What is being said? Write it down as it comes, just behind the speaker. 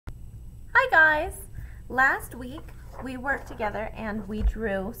Hi guys! Last week we worked together and we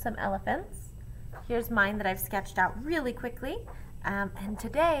drew some elephants. Here's mine that I've sketched out really quickly. And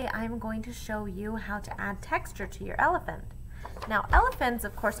today I'm going to show you how to add texture to your elephant. Now elephants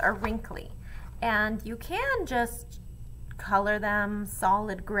of course are wrinkly and you can just color them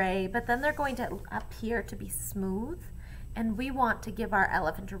solid gray, but then they're going to appear to be smooth, and we want to give our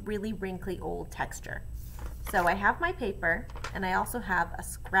elephant a really wrinkly old texture. So I have my paper and I also have a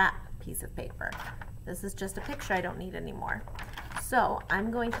scrap piece of paper. This is just a picture I don't need anymore. So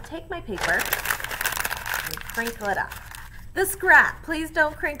I'm going to take my paper and crinkle it up. The scrap, please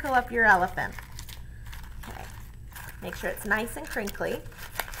don't crinkle up your elephant. Okay, make sure it's nice and crinkly.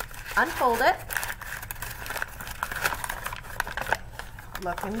 Unfold it.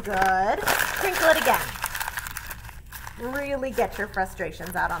 Looking good. Crinkle it again. Really get your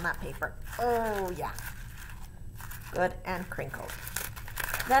frustrations out on that paper. Oh yeah. Good and crinkled.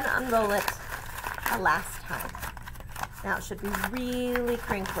 Then unroll it a last time. Now it should be really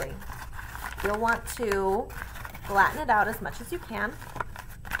crinkly. You'll want to flatten it out as much as you can.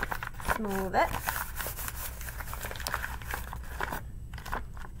 Smooth it.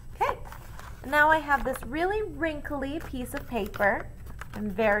 Okay, now I have this really wrinkly piece of paper. I'm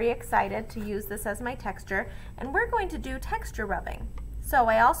very excited to use this as my texture, and we're going to do texture rubbing. So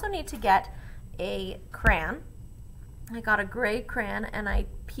I also need to get a crayon. I got a gray crayon and I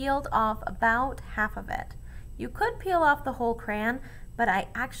peeled off about half of it. You could peel off the whole crayon, but I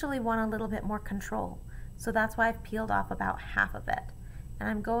actually want a little bit more control. So that's why I've peeled off about half of it. And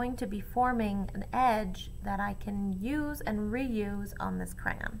I'm going to be forming an edge that I can use and reuse on this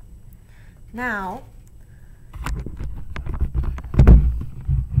crayon. Now,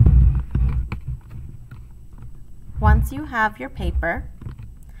 once you have your paper,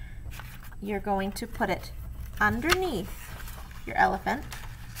 you're going to put it underneath your elephant,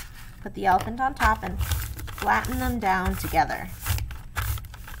 put the elephant on top and flatten them down together.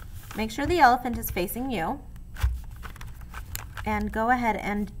 Make sure the elephant is facing you, and go ahead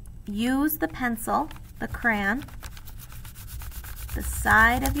and use the pencil, the crayon, the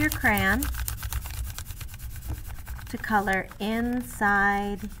side of your crayon to color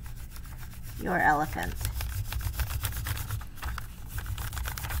inside your elephant.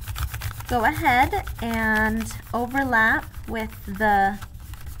 Go ahead and overlap with the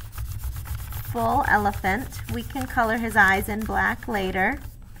full elephant. We can color his eyes in black later.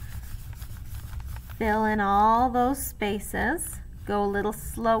 Fill in all those spaces. Go a little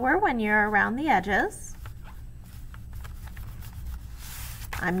slower when you're around the edges.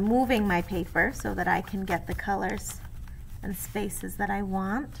 I'm moving my paper so that I can get the colors and spaces that I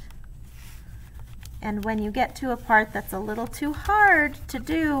want. And when you get to a part that's a little too hard to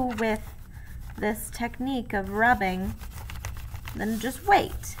do with this technique of rubbing, then just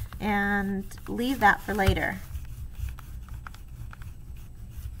wait and leave that for later.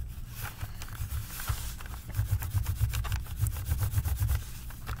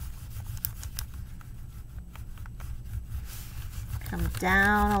 Come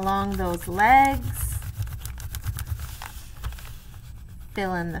down along those legs,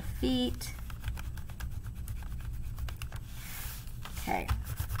 fill in the feet. Okay.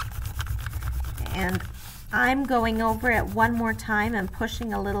 And I'm going over it one more time and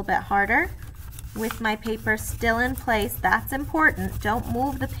pushing a little bit harder with my paper still in place. That's important. Don't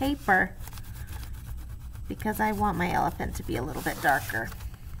move the paper because I want my elephant to be a little bit darker.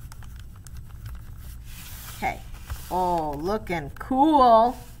 Okay. Oh, looking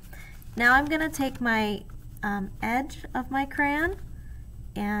cool. Now I'm going to take my edge of my crayon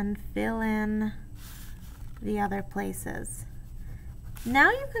and fill in the other places.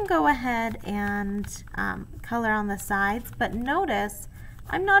 Now you can go ahead and color on the sides, but notice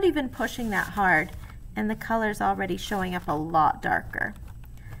I'm not even pushing that hard and the color's already showing up a lot darker.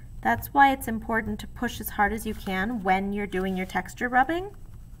 That's why it's important to push as hard as you can when you're doing your texture rubbing,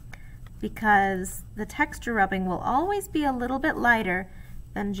 because the texture rubbing will always be a little bit lighter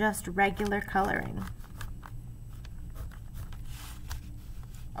than just regular coloring.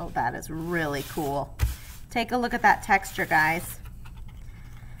 Oh, that is really cool. Take a look at that texture, guys.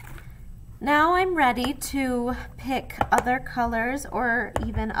 Now I'm ready to pick other colors or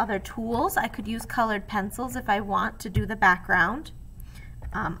even other tools. I could use colored pencils if I want to do the background.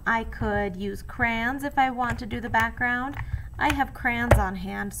 I could use crayons if I want to do the background. I have crayons on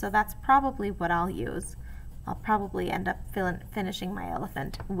hand, so that's probably what I'll use. I'll probably end up finishing my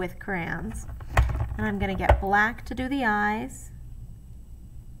elephant with crayons. And I'm going to get black to do the eyes.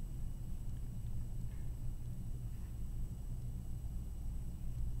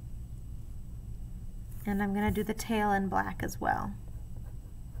 And I'm going to do the tail in black as well.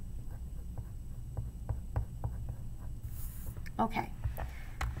 Okay.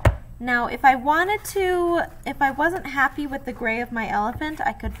 Now, if I wasn't happy with the gray of my elephant,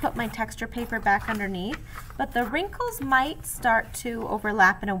 I could put my texture paper back underneath, but the wrinkles might start to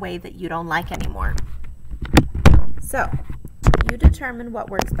overlap in a way that you don't like anymore. So, you determine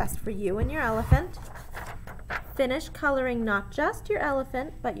what works best for you and your elephant. Finish coloring not just your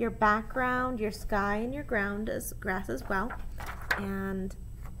elephant, but your background, your sky, and your grass as well. And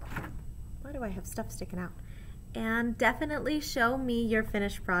why do I have stuff sticking out? And definitely show me your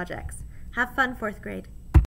finished projects. Have fun, 4th grade.